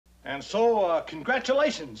And so,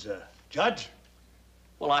 congratulations, Judge.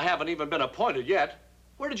 Well, I haven't even been appointed yet.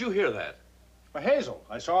 Where did you hear that? Well, Hazel.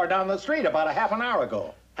 I saw her down the street about a half an hour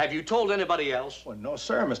ago. Have you told anybody else? Well, no,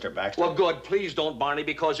 sir, Mr. Baxter. Well, good. Please don't, Barney,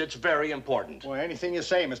 because it's very important. Well, anything you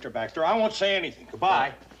say, Mr. Baxter. I won't say anything.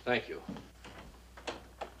 Goodbye. Thank you.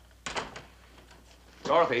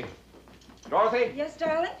 Dorothy. Dorothy? Yes,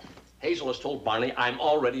 darling? Hazel has told Barney I'm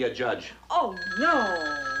already a judge. Oh, no.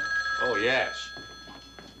 Oh, yes.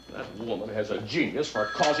 That woman has a genius for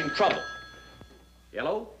causing trouble.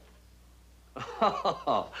 Hello?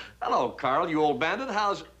 Hello, Carl, you old bandit.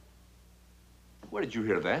 How's... Where did you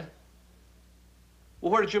hear that?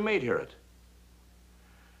 Well, where did your maid hear it?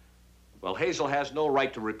 Well, Hazel has no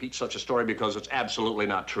right to repeat such a story because it's absolutely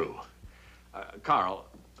not true. Carl,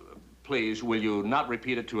 please, will you not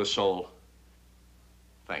repeat it to a soul?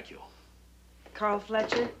 Thank you. Carl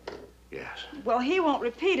Fletcher? Yes. Well, he won't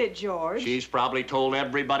repeat it, George. She's probably told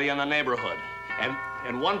everybody in the neighborhood.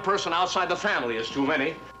 And one person outside the family is too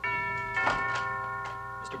many.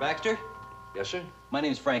 Mr. Baxter? Yes, sir? My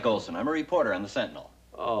name's Frank Olson. I'm a reporter on the Sentinel.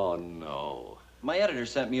 Oh, no. My editor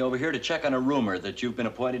sent me over here to check on a rumor that you've been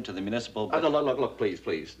appointed to the municipal... Look,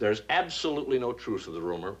 please. There's absolutely no truth to the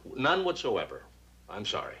rumor. None whatsoever. I'm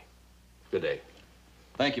sorry. Good day.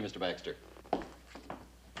 Thank you, Mr. Baxter.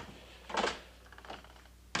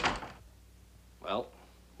 Well,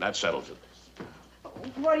 that settles it.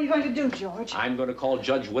 What are you going to do, George? I'm going to call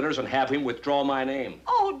Judge Winters and have him withdraw my name.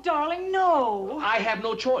 Oh, darling, no. I have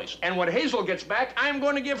no choice. And when Hazel gets back, I'm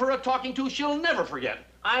going to give her a talking to she'll never forget.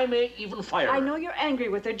 I may even fire her. I know you're angry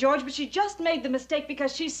with her, George, but she just made the mistake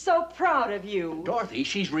because she's so proud of you. Dorothy,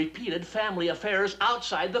 she's repeated family affairs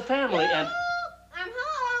outside the family and... I'm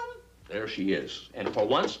home. There she is. And for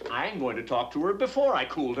once, I'm going to talk to her before I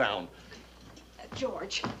cool down.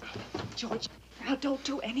 George, now don't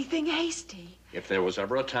do anything hasty. If there was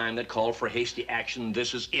ever a time that called for hasty action,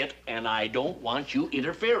 this is it, and I don't want you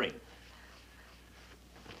interfering.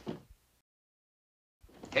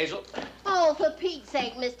 Hazel? Oh, for Pete's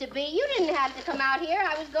sake, Mr. B, you didn't have to come out here.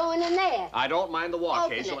 I was going in there. I don't mind the walk,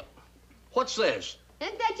 Open Hazel. it. What's this?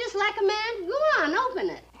 Isn't that just like a man? Go on, open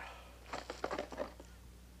it.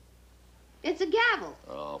 It's a gavel.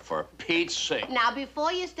 Oh, for Pete's sake. Now,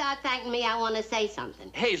 before you start thanking me, I want to say something.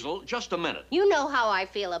 Hazel, just a minute. You know how I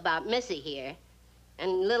feel about Missy here.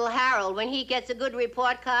 And little Harold, when he gets a good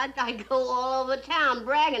report card, I go all over town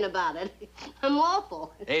bragging about it. I'm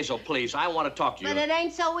awful. Hazel, please, I want to talk to you. But it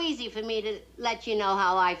ain't so easy for me to let you know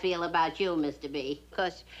how I feel about you, Mr. B.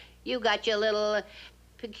 Because you got your little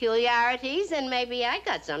peculiarities, and maybe I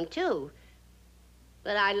got some, too.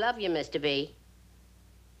 But I love you, Mr. B.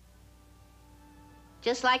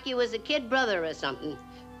 Just like you was a kid brother or something.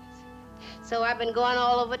 So I've been going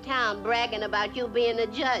all over town bragging about you being a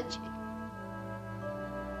judge.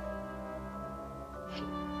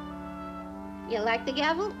 You like the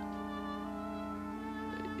gavel?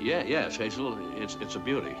 Yes, Hazel. It's a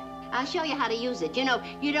beauty. I'll show you how to use it. You know,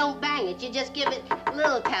 you don't bang it. You just give it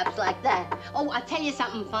little taps like that. Oh, I'll tell you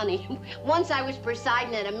something funny. Once I was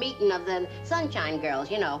presiding at a meeting of the Sunshine Girls,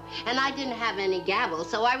 you know, and I didn't have any gavel,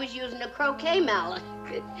 so I was using a croquet mallet.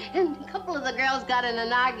 And a couple of the girls got in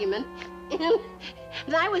an argument.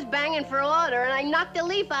 And I was banging for order, and I knocked the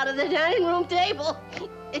leaf out of the dining room table.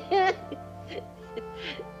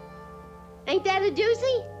 Ain't that a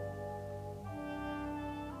doozy?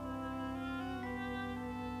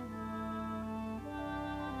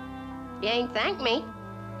 You ain't thanked me.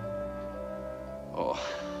 Oh,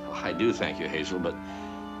 I do thank you, Hazel, but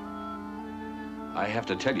I have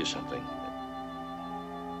to tell you something.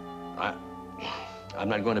 I'm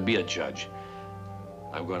not going to be a judge.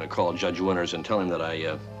 I'm going to call Judge Winters and tell him that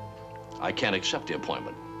I can't accept the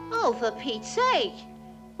appointment. Oh, for Pete's sake.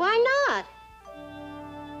 Why not?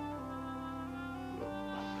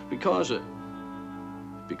 Because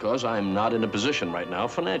I'm not in a position right now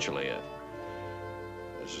financially.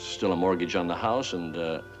 There's still a mortgage on the house, and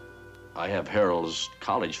I have Harold's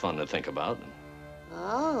college fund to think about.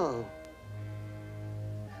 Oh.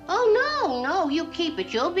 Oh, no, you keep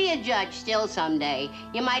it. You'll be a judge still someday.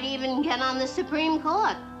 You might even get on the Supreme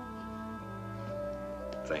Court.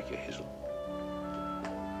 Thank you, Hazel.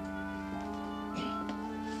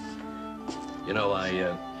 You know,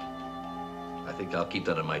 I think I'll keep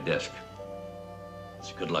that on my desk.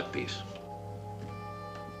 It's a good luck piece.